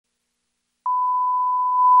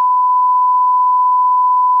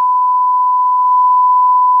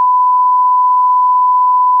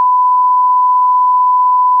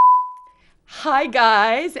Hi,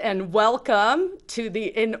 guys, and welcome to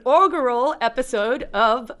the inaugural episode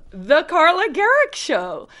of the Carla Gericke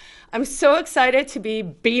Show. I'm so excited to be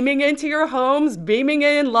beaming into your homes, beaming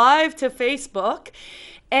in live to Facebook.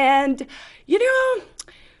 And,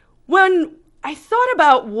 when I thought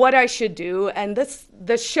about what I should do, and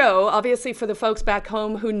the show, obviously for the folks back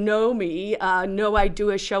home who know me, know I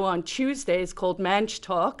do a show on Tuesdays called Manch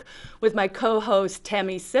Talk with my co-host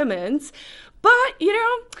Tammy Simmons. But,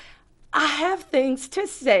 I have things to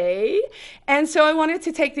say, and so I wanted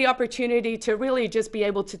to take the opportunity to really just be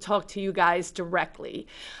able to talk to you guys directly.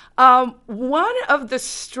 One of the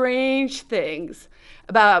strange things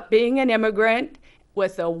about being an immigrant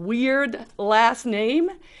with a weird last name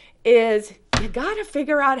is you gotta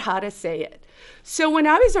figure out how to say it. So when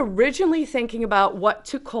I was originally thinking about what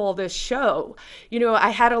to call this show,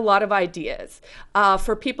 I had a lot of ideas.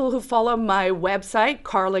 For people who follow my website,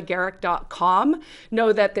 carlagericke.com,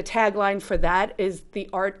 know that the tagline for that is the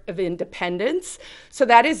art of independence. So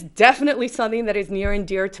that is definitely something that is near and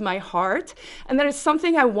dear to my heart. And that is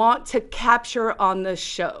something I want to capture on this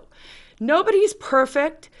show. Nobody's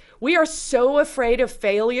perfect. We are so afraid of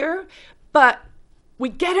failure, but we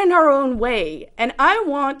get in our own way, and I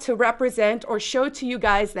want to represent or show to you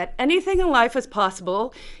guys that anything in life is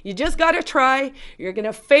possible. You just gotta try. You're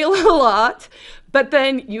gonna fail a lot, but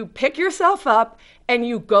then you pick yourself up and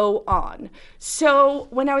you go on. So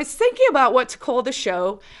when I was thinking about what to call the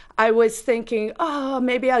show, I was thinking,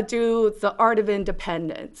 maybe I'll do the art of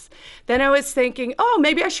independence. Then I was thinking,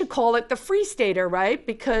 maybe I should call it the Free Stater, right?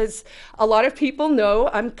 Because a lot of people know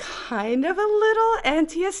I'm kind of a little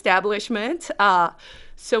anti-establishment,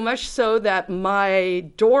 so much so that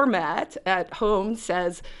my doormat at home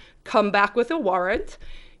says, "Come back with a warrant."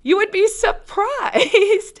 You would be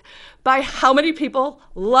surprised by how many people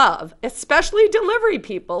love, especially delivery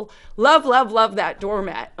people, love that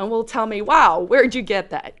doormat and will tell me, "Wow, where'd you get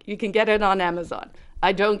that?" You can get it on Amazon.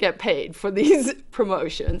 I don't get paid for these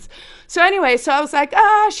promotions. So anyway, I was like,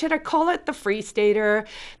 should I call it the Free Stater?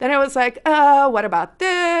 Then I was like, what about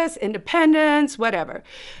this? Independence, whatever.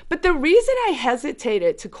 But the reason I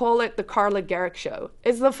hesitated to call it the Carla Gericke Show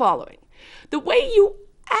is the following. The way you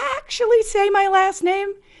actually say my last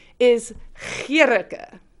name is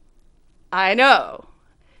Gericke. I know.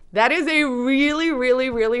 That is a really, really,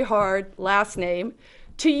 really hard last name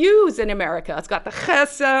to use in America. It's got the ch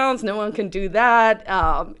sounds. No one can do that.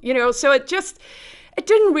 So it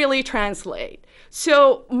didn't really translate.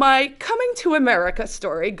 So my coming to America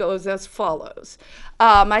story goes as follows.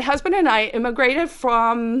 My husband and I immigrated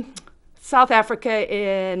from South Africa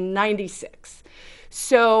in '96.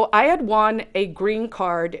 So I had won a green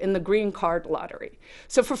card in the green card lottery.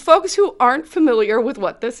 So for folks who aren't familiar with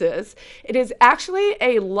what this is, it is actually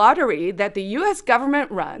a lottery that the US government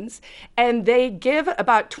runs, and they give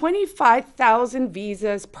about 25,000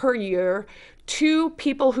 visas per year to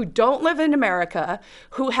people who don't live in America,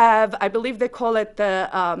 who have, I believe they call it they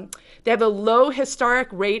have a low historic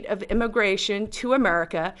rate of immigration to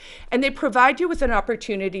America, and they provide you with an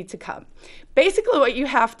opportunity to come. Basically, what you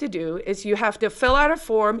have to do is you have to fill out a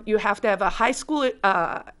form, you have to have a high school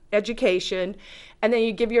education, and then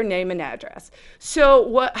you give your name and address. So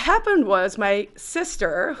what happened was my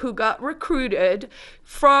sister, who got recruited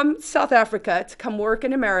from South Africa to come work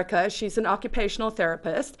in America, she's an occupational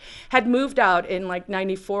therapist, had moved out in like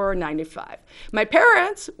 94 or 95. My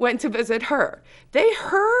parents went to visit her. They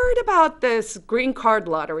heard about this green card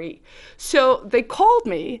lottery. So they called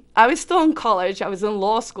me. I was still in college. I was in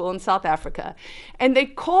law school in South Africa. And they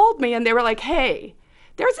called me and they were like, "Hey,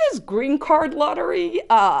 there's this green card lottery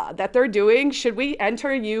that they're doing. Should we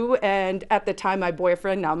enter you and, at the time, my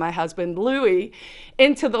boyfriend, now my husband, Louis,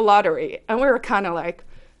 into the lottery?" And we were kind of like,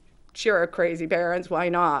 sure, crazy parents, why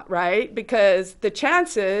not, right? Because the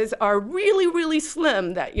chances are really, really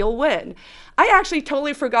slim that you'll win. I actually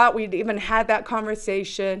totally forgot we'd even had that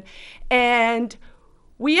conversation. And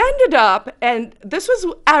we ended up, and this was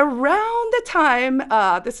around the time,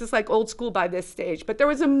 this is like old school by this stage, but there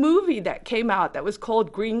was a movie that came out that was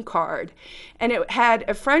called Green Card, and it had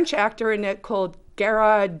a French actor in it called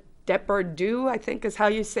Gerard Depardieu, I think is how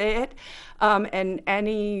you say it, and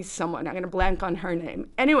Annie someone, I'm gonna blank on her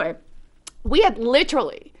name. Anyway, we had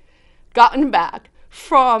literally gotten back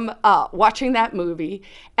from watching that movie,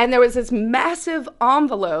 and there was this massive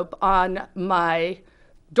envelope on my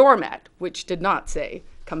doormat, which did not say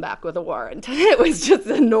 "come back with a warrant." It was just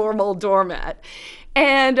a normal doormat.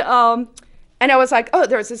 And I was like, "Oh,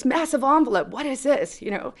 there's this massive envelope. What is this?"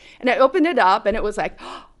 And I opened it up and it was like,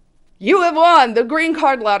 you have won the green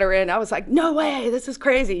card lottery. And I was like, no way, this is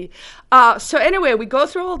crazy. So anyway, we go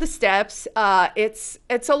through all the steps. It's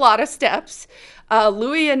a lot of steps.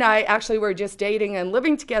 Louis and I actually were just dating and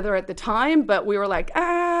living together at the time, but we were like,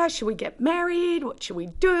 should we get married? What should we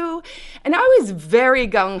do? And I was very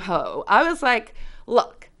gung-ho. I was like,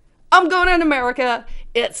 look, I'm going to America.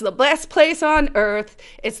 It's the best place on earth.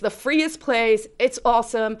 It's the freest place. It's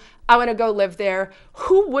awesome. I want to go live there.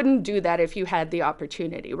 Who wouldn't do that if you had the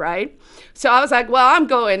opportunity, right? So I was like, well, I'm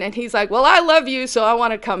going. And he's like, well, I love you, so I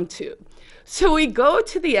want to come too. So we go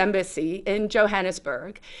to the embassy in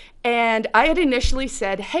Johannesburg. And I had initially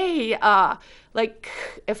said, hey, like,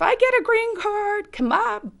 if I get a green card, can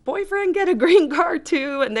my boyfriend get a green card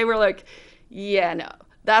too? And they were like, yeah, no.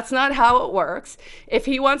 That's not how it works. If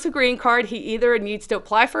he wants a green card, he either needs to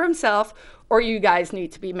apply for himself or you guys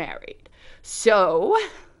need to be married. So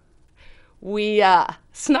we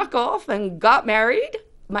snuck off and got married.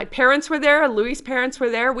 My parents were there. Louis' parents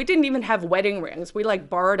were there. We didn't even have wedding rings. We like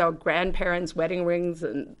borrowed our grandparents' wedding rings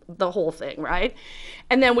and the whole thing, right?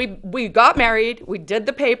 And then we got married. We did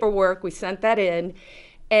the paperwork. We sent that in.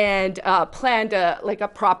 And planned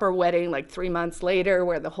a proper wedding like 3 months later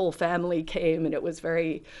where the whole family came, and it was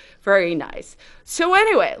very, very nice. So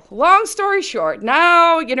anyway, long story short,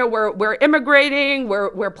 now, you know, we're immigrating,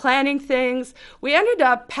 we're planning things. We ended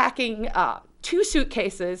up packing 2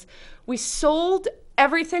 suitcases. We sold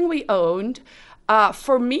everything we owned.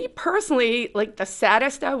 For me personally, like the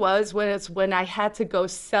saddest I was when I had to go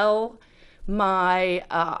sell my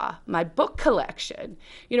book collection.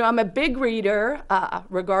 You know, I'm a big reader,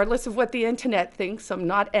 regardless of what the internet thinks. I'm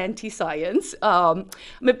not anti-science. I'm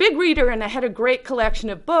a big reader, and I had a great collection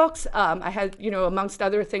of books. I had, you know, amongst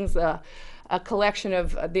other things, a collection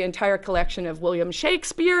of the entire collection of William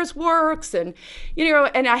Shakespeare's works, and you know,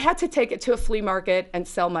 and I had to take it to a flea market and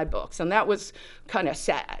sell my books, and that was kind of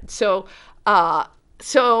sad. So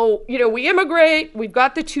you know, we immigrate. We've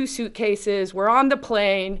got the 2 suitcases. We're on the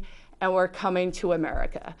plane. And we're coming to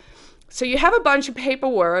America. So you have a bunch of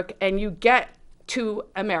paperwork and you get to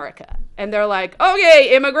America. And they're like,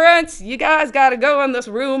 okay, immigrants, you guys got to go in this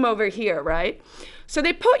room over here, right? So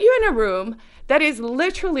they put you in a room that is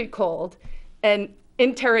literally called an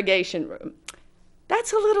interrogation room.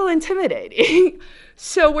 That's a little intimidating.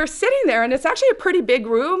 So we're sitting there, and it's actually a pretty big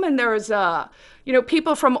room, and there's you know,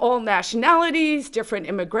 people from all nationalities, different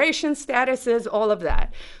immigration statuses, all of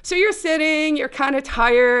that. So you're sitting, you're kind of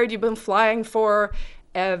tired, you've been flying for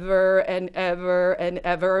ever and ever and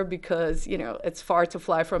ever because, you know, it's far to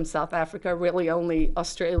fly from South Africa. Really only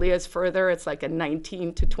Australia is further. It's like a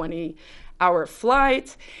 19 to 20 hour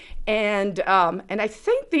flight. And I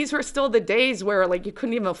think these were still the days where like you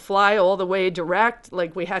couldn't even fly all the way direct.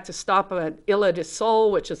 Like we had to stop at Ile de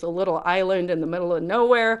Sol, which is a little island in the middle of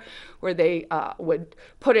nowhere where they would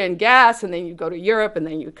put in gas, and then you go to Europe and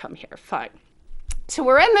then you come here. Fine. So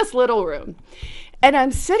we're in this little room, and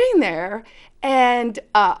I'm sitting there, and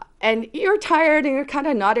you're tired and you're kind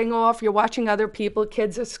of nodding off. You're watching other people,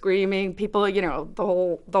 kids are screaming, people, you know, the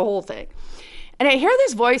whole thing. And I hear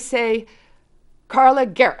this voice say, Carla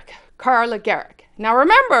Gericke, Carla Gericke. Now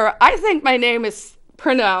remember, I think my name is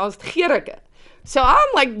pronounced Gericke. So I'm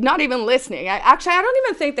like not even listening. I don't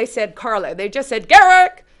even think they said Carla. They just said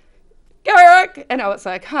Gericke, Gericke. And I was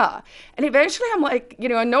like, huh. And eventually I'm like, you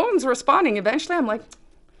know, and no one's responding. Eventually I'm like,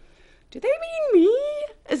 do they mean me?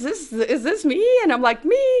 Is this me? And I'm like,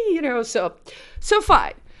 me, you know, so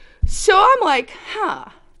fine. So I'm like, huh.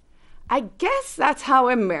 I guess that's how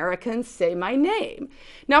Americans say my name.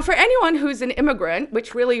 Now, for anyone who's an immigrant,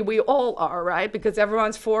 which really we all are, right? Because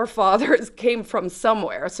everyone's forefathers came from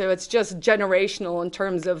somewhere. So it's just generational in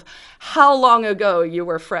terms of how long ago you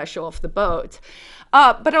were fresh off the boat.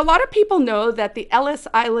 But a lot of people know that the Ellis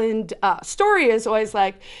Island story is always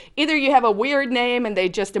like, either you have a weird name and they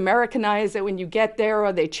just Americanize it when you get there,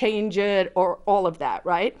 or they change it, or all of that,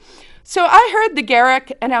 right? So I heard the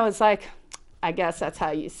Gericke and I was like, I guess that's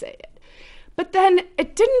how you say it. But then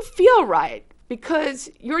it didn't feel right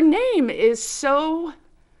because your name is so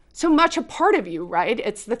much a part of you, right?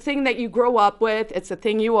 It's the thing that you grow up with. It's the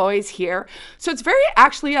thing you always hear. So it's very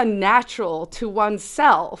actually unnatural to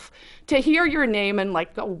oneself to hear your name in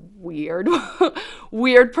like a weird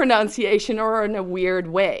pronunciation or in a weird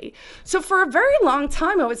way. So for a very long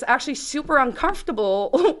time, I was actually super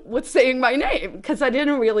uncomfortable with saying my name because I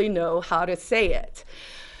didn't really know how to say it.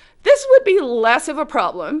 This would be less of a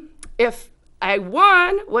problem if I,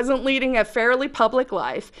 1, wasn't leading a fairly public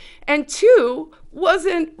life, and 2,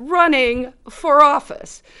 wasn't running for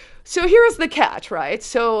office, So here's the catch, right?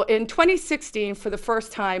 So in 2016, for the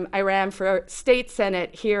first time, I ran for state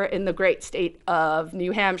senate here in the great state of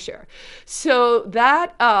New Hampshire. So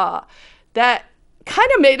that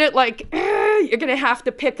kind of made it like, you're going to have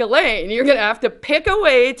to pick a lane. You're going to have to pick a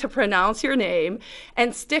way to pronounce your name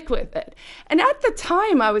and stick with it. And at the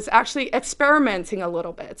time, I was actually experimenting a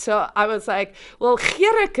little bit. So I was like, well,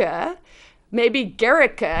 Gericke, maybe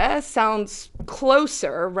Gericke sounds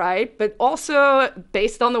closer, right? But also,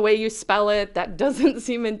 based on the way you spell it, that doesn't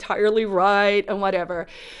seem entirely right and whatever.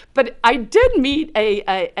 But I did meet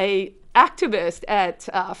a activist at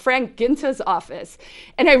Frank Ginta's office.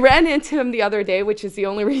 And I ran into him the other day, which is the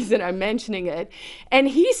only reason I'm mentioning it. And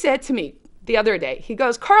he said to me the other day, he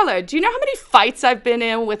goes, Carla, do you know how many fights I've been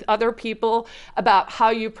in with other people about how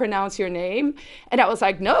you pronounce your name? And I was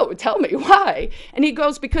like, no, tell me why. And he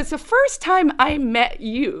goes, because the first time I met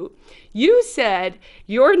you, you said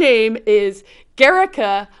your name is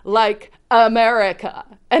Gericke like America.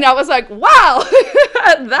 And I was like, wow,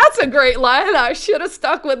 that's a great line. I should have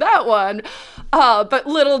stuck with that one. But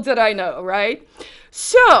little did I know, right?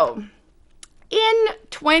 So in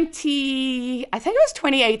I think it was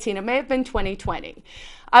 2018, it may have been 2020,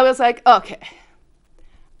 I was like, okay,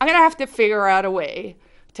 I'm going to have to figure out a way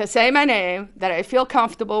to say my name that I feel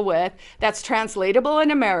comfortable with, that's translatable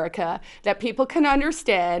in America, that people can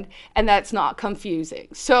understand, and that's not confusing.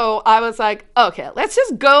 So I was like, okay, let's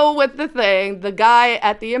just go with the thing the guy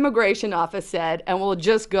at the immigration office said, and we'll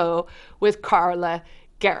just go with Carla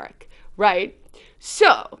Gericke, right?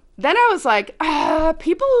 So then I was like,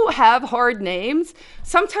 people who have hard names,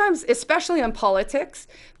 sometimes, especially in politics,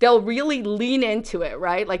 they'll really lean into it,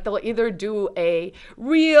 right? Like they'll either do a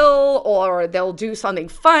reel or they'll do something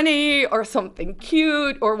funny or something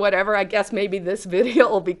cute or whatever. I guess maybe this video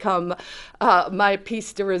will become my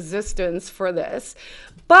piece de resistance for this.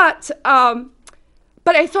 But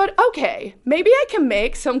I thought, okay, maybe I can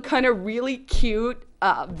make some kind of really cute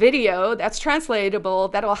video that's translatable,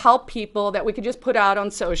 that'll help people, that we could just put out on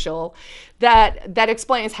social, that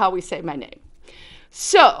explains how we say my name.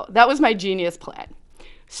 So that was my genius plan.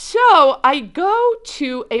 So I go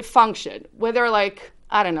to a function where there are like,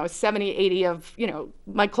 I don't know, 70, 80 of,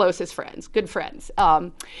 my closest friends, good friends.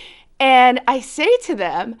 And I say to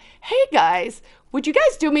them, hey guys, would you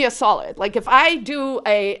guys do me a solid? Like if I do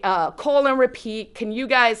a call and repeat, can you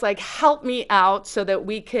guys like help me out so that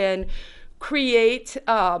we can create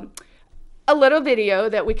a little video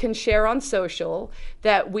that we can share on social,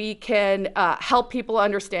 that we can help people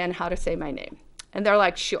understand how to say my name? And they're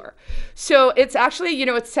like, sure. So it's actually,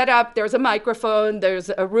 it's set up, there's a microphone,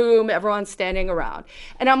 there's a room, everyone's standing around.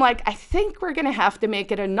 And I'm like, I think we're gonna have to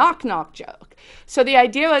make it a knock knock joke. So the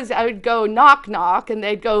idea was I would go knock knock and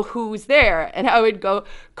they'd go, who's there? And I would go,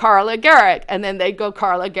 Carla Gericke. And then they'd go,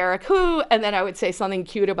 Carla Gericke who? And then I would say something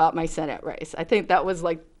cute about my Senate race. I think that was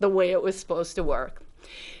like the way it was supposed to work.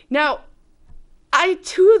 Now, I,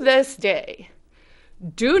 to this day,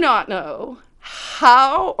 do not know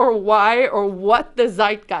how or why or what the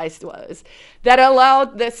zeitgeist was that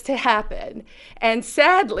allowed this to happen. And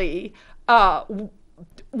sadly,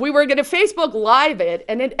 we were going to Facebook Live it,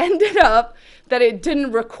 and it ended up that it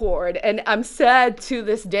didn't record. And I'm sad to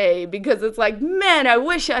this day because it's like, man, I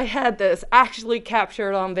wish I had this actually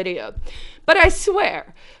captured on video. But I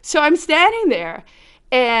swear. So I'm standing there,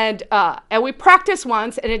 and we practice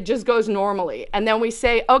once and it just goes normally. And then we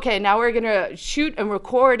say, okay, now we're gonna shoot and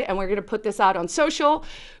record and we're gonna put this out on social.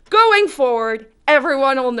 Going forward,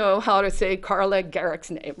 everyone will know how to say Carla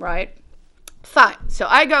Gericke's name, right? Fine, so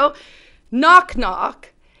I go knock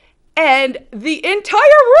knock and the entire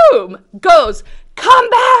room goes, come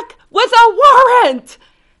back with a warrant.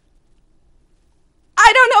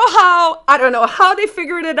 I don't know how they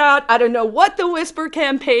figured it out. I don't know what the whisper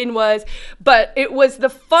campaign was, but it was the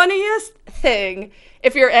funniest thing,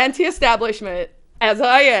 if you're anti-establishment, as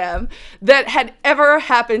I am, that had ever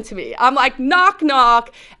happened to me. I'm like, knock,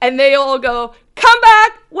 knock, and they all go, come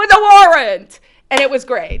back with a warrant. And it was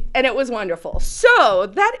great, and it was wonderful. So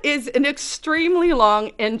that is an extremely long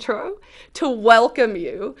intro to welcome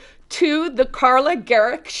you to the Carla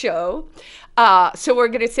Gericke Show. So we're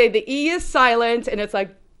going to say the E is silent, and it's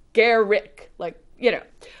like Gericke, like,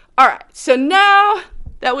 All right, so now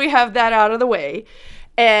that we have that out of the way,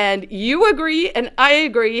 and you agree and I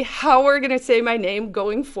agree how we're going to say my name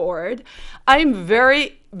going forward, I'm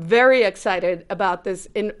very, very excited about this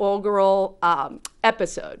inaugural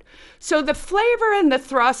episode. So the flavor and the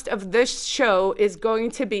thrust of this show is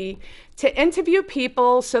going to be to interview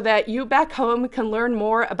people so that you back home can learn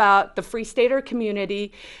more about the Free Stater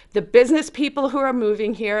community, the business people who are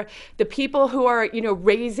moving here, the people who are,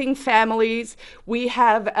 raising families. We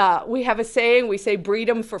have a saying, we say breed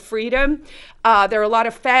them for freedom. There are a lot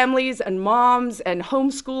of families and moms and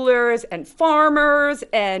homeschoolers and farmers,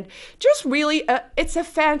 and just really, it's a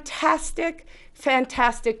fantastic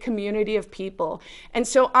community of people. And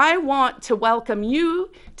so I want to welcome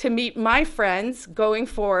you to meet my friends going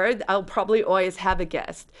forward. I'll probably always have a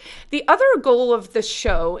guest. The other goal of the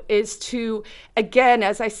show is to, again,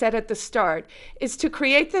 as I said at the start, is to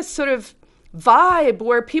create this sort of vibe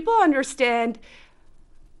where people understand.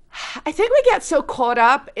 I think we get so caught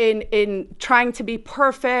up in trying to be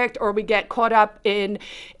perfect, or we get caught up in,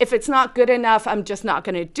 if it's not good enough, I'm just not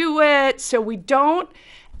going to do it. So we don't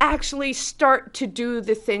actually start to do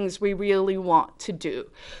the things we really want to do.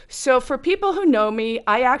 So for people who know me,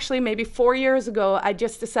 I actually, maybe 4 years ago, I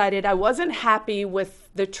just decided I wasn't happy with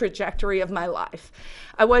the trajectory of my life.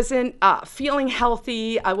 I wasn't feeling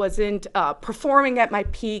healthy. I wasn't performing at my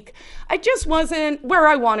peak. I just wasn't where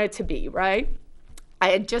I wanted to be, right? I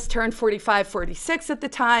had just turned 45, 46 at the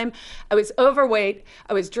time. I was overweight.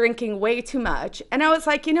 I was drinking way too much. And I was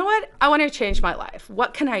like, you know what? I want to change my life.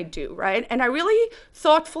 What can I do, right? And I really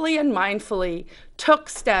thoughtfully and mindfully took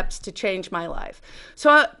steps to change my life. So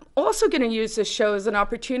I'm also going to use this show as an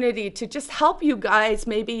opportunity to just help you guys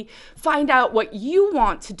maybe find out what you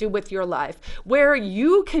want to do with your life, where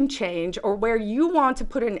you can change or where you want to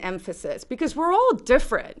put an emphasis, because we're all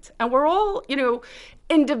different and we're all,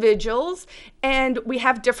 individuals, and we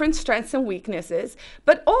have different strengths and weaknesses.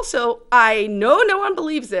 But also, I know no one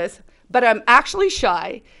believes this, but I'm actually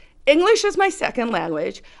shy. English is my second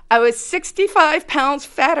language. I was 65 pounds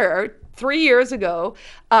fatter 3 years ago.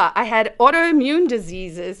 I had autoimmune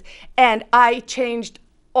diseases, and I changed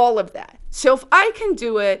all of that. So if I can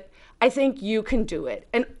do it, I think you can do it.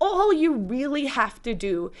 And all you really have to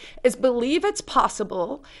do is believe it's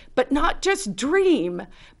possible, but not just dream,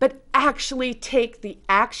 but actually take the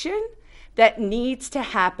action that needs to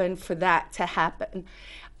happen for that to happen.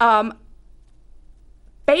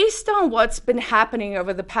 Based on what's been happening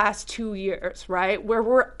over the past 2 years, right, where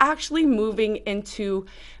we're actually moving into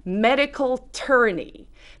medical tyranny.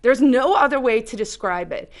 There's no other way to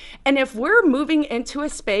describe it. And if we're moving into a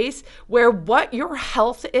space where what your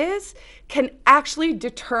health is can actually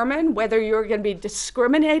determine whether you're going to be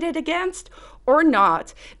discriminated against or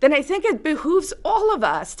not, then I think it behooves all of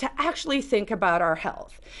us to actually think about our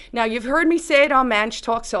health. Now, you've heard me say it on Manch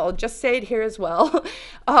Talk, so I'll just say it here as well.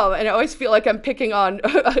 And I always feel like I'm picking on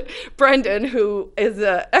Brendan, who is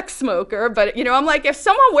an ex-smoker. But, I'm like, if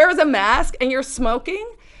someone wears a mask and you're smoking,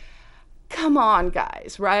 come on,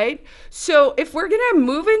 guys, right? So if we're going to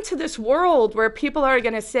move into this world where people are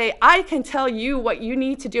going to say, I can tell you what you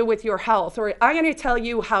need to do with your health, or I'm going to tell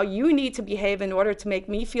you how you need to behave in order to make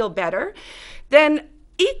me feel better, then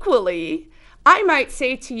equally, I might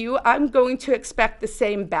say to you, I'm going to expect the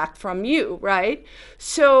same back from you, right?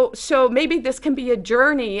 So maybe this can be a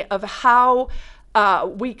journey of how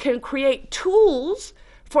we can create tools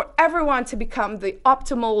for everyone to become the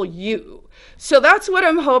optimal you. So that's what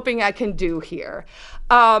I'm hoping I can do here.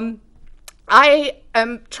 I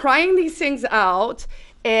am trying these things out,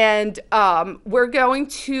 and I'm going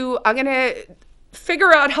to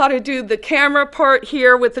figure out how to do the camera part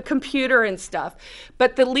here with the computer and stuff.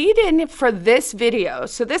 But the lead in for this video,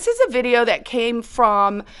 so this is a video that came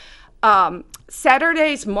from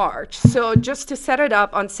Saturday's march. So just to set it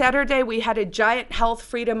up, on Saturday we had a giant health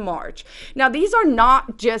freedom march. Now these are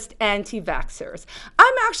not just anti-vaxxers.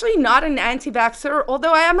 I'm actually not an anti-vaxxer,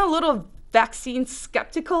 although I am a little vaccine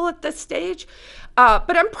skeptical at this stage,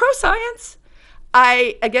 but I'm pro-science.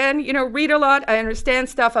 I, again, read a lot. I understand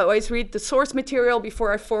stuff. I always read the source material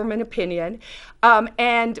before I form an opinion.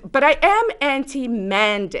 But I am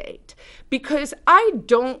anti-mandate, because I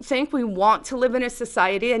don't think we want to live in a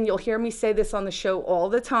society, and you'll hear me say this on the show all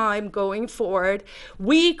the time going forward,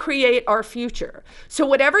 we create our future. So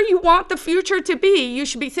whatever you want the future to be, you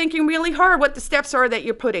should be thinking really hard what the steps are that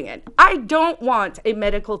you're putting in. I don't want a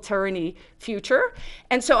medical tyranny future.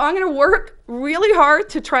 And so I'm going to work really hard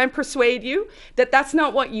to try and persuade you that that's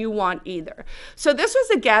not what you want either. So this was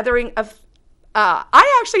a gathering of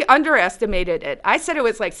I actually underestimated it. I said it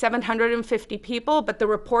was like 750 people, but the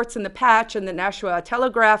reports in the Patch and the Nashua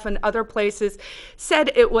Telegraph and other places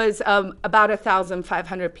said it was about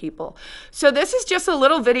 1,500 people. So this is just a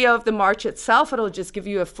little video of the march itself. It'll just give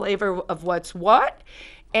you a flavor of what's what,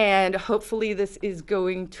 and hopefully this is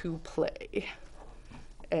going to play.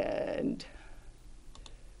 And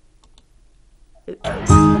Oh,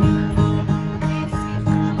 yeah.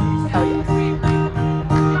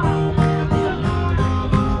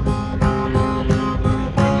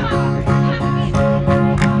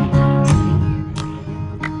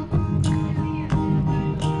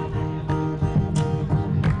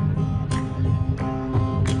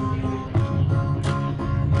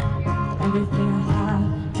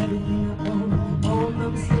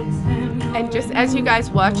 And just as you guys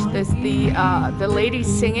watched this, the lady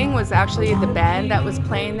singing was actually the band that was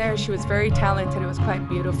playing there. She was very talented. It was quite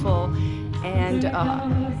beautiful. And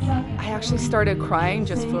I actually started crying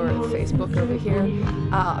just for Facebook over here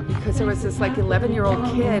because there was this like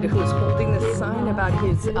 11-year-old kid who was holding this sign about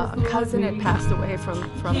his cousin had passed away from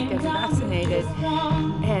getting vaccinated.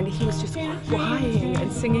 And he was just crying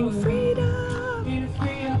and singing freedom.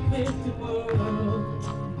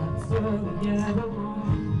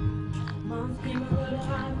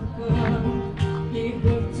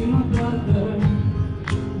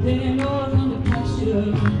 They're all under pressure.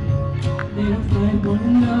 They don't fight one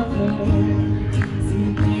another. See,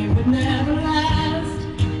 pain would never last.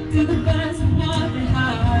 To the best of what they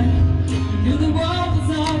hide. He knew the world was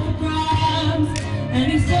all for crimes,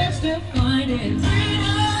 and he searched to find it.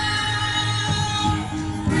 Freedom,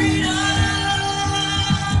 freedom,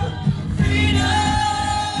 freedom,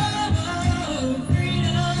 oh,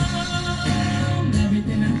 freedom.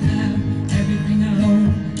 Everything I have, everything I own.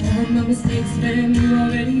 All my mistakes, man, you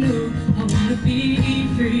already knew. I wanna be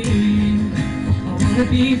free, I wanna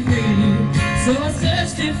be free. So I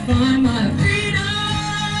searched to find my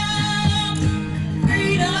freedom,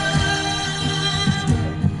 freedom,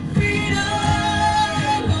 freedom,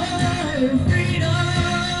 oh,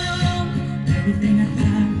 freedom. Everything I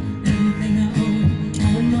have, everything I own.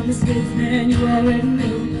 All my mistakes, man, you already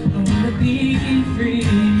knew. I wanna be free, I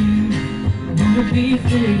wanna be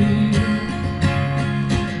free.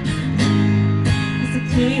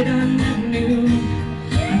 I never knew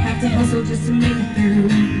I'd have to hustle just to make it through.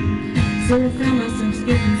 So I found myself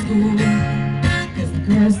skipping school, cause the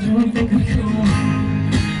girls don't think I'm cool.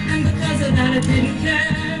 And because of that I didn't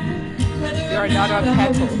care whether You are not on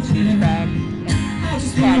pencil to track. I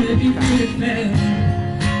just wanted to be free to fail.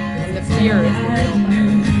 And the fear is the real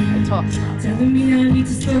thing. It talks about that. Telling me I need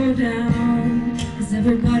to slow down, cause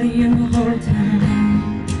everybody in the whole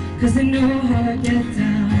town, cause they know how I get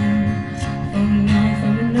down.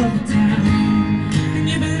 From another town. Can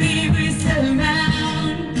you believe we're still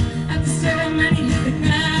around after so many hit the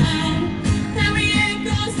ground? And we ain't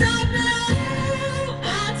gonna stop now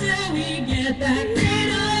until we get that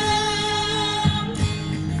freedom.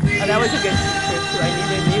 Oh, that was a good picture too. I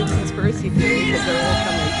needed a new conspiracy theory because they're all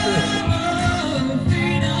coming true.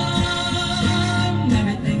 Freedom.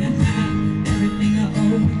 Everything I have, everything I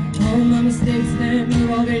own. All my mistakes, man, you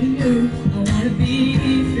already knew. I wanna be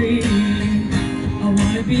free. I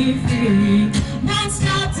wanna be free. Won't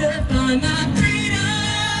stop till I find my freedom.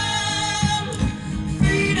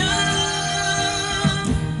 Freedom.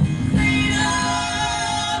 Freedom.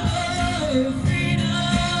 Oh,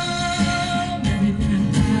 freedom. Everything I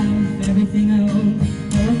have, everything I own.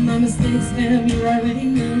 All of my mistakes, damn, you already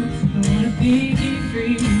knew. I wanna be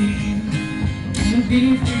free. I wanna be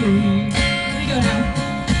free. Here we go now.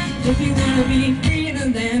 If you wanna be free in a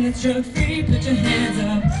land that's drug free, put your hands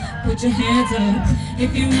up. Put your hands up.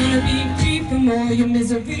 If you wanna be free from all your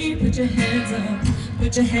misery, put your hands up.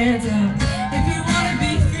 Put your hands up. If you wanna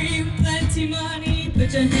be free with plenty money,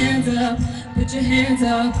 put your hands up. Put your hands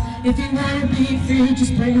up. If you wanna be free,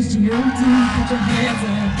 just praise G.O.D. Put your hands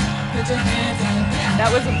up. Put your hands up. That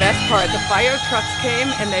was the best part. The fire trucks came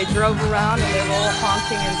and they drove around and they were all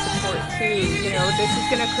honking in support too. You know, this is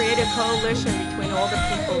going to create a coalition between all the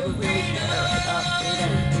people who really care about freedom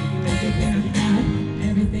and human dignity.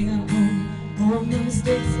 Everything I own, all my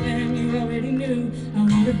mistakes, and you already knew. I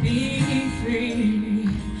wanna be free.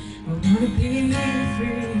 I wanna be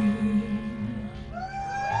free.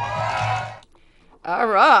 All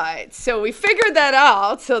right, so we figured that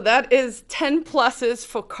out. So that is 10 pluses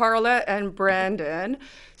for Carla and Brandon.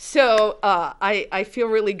 So I feel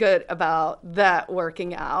really good about that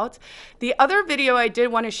working out. The other video I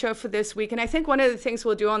did want to show for this week, and I think one of the things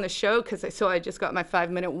we'll do on the show, because I just got my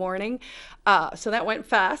 5-minute warning. So that went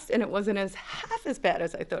fast, and it wasn't half as bad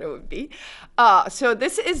as I thought it would be. So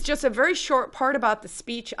this is just a very short part about the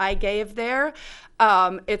speech I gave there.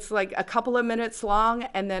 It's like a couple of minutes long,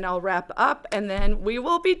 and then I'll wrap up, and then we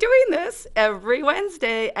will be doing this every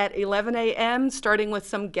Wednesday at 11 a.m., starting with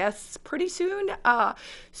some guests pretty soon.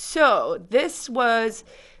 So this was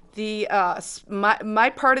the my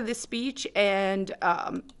part of the speech, and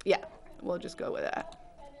yeah, we'll just go with that.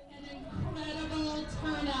 An incredible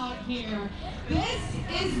turnout here. This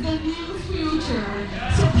is the new future.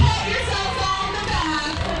 So pat yourselves all on the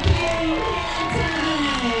back for being here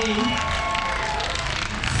today.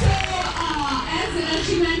 So, as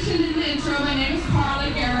she mentioned in the intro, my name is Carla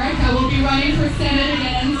Gericke. I will be running for Senate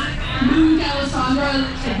against Lou D'Alessandro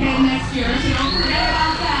again next year, so don't forget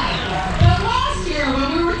about that. But last year, when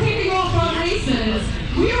we were kicking off our races,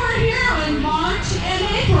 we were here in March and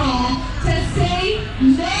April to say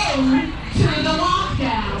no to the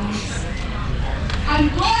lockdowns. I'm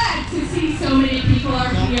glad to see so many people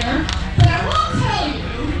are here, but I will tell you,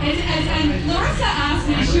 and Larissa asked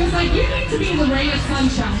me, she was like, you need to be the ray of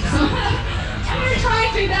sunshine. So I'm going to try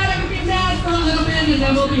and do that. I'm going to be mad for a little bit and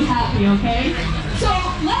then we'll be happy, okay? So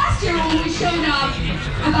last year when we showed up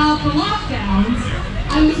about the lockdowns,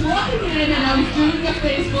 I was walking in and I was doing a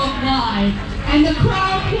Facebook Live, and the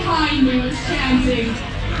crowd behind me was chanting,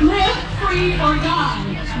 live free or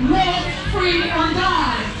die, live free or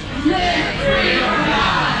die, live free or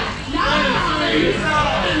die. Now,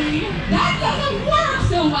 that doesn't work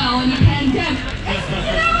so well in a pandemic. It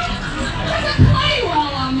doesn't play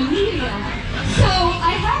well on the media. So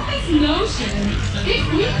I have this notion, if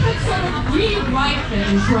we could sort of rewrite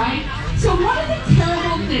things, right? So one of the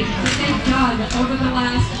terrible things that they've done over the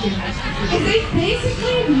last year is they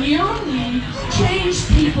basically nearly changed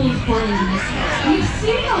people's brains. We've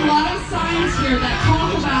seen a lot of signs here that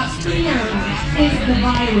talk about fear is the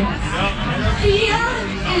virus. Fear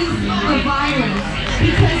is the virus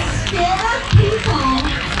because scared people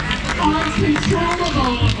are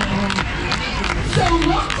controllable. So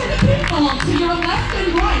look to the people to your left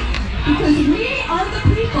and right, because we are the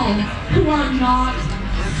people who are not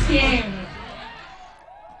scared.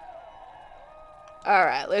 All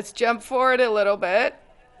right, let's jump forward a little bit.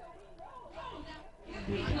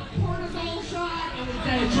 The cortisol shot and the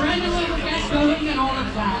adrenaline will get going and all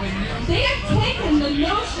of that. They have taken the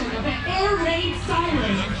notion of an air raid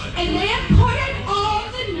siren and they have put it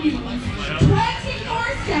on the news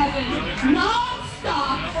 24/7,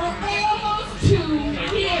 non-stop for almost 2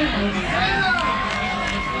 years.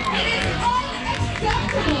 It is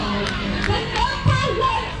unacceptable. The number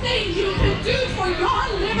one thing you can do for your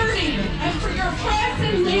liberty and for your friends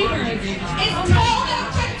and neighbors is tell them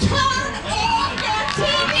to turn off your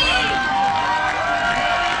TV.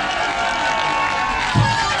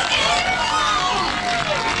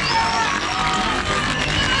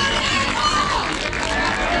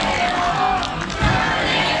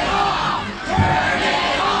 Turn it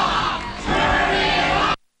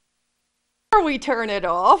off. Before we turn it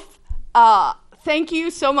off, thank you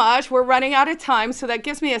so much. We're running out of time, so that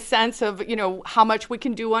gives me a sense of, how much we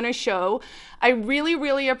can do on a show. I really,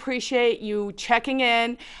 really appreciate you checking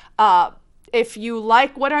in. If you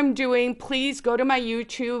like what I'm doing, please go to my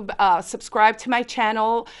YouTube, subscribe to my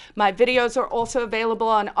channel. My videos are also available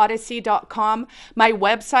on odyssey.com. My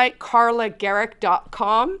website,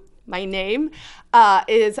 carlagericke.com, my name,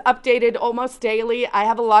 is updated almost daily. I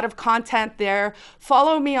have a lot of content there.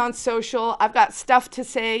 Follow me on social. I've got stuff to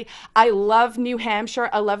say. I love New Hampshire.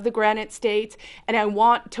 I love the Granite State, and I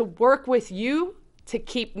want to work with you to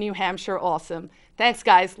keep New Hampshire awesome. Thanks,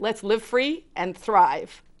 guys. Let's live free and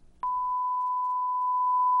thrive.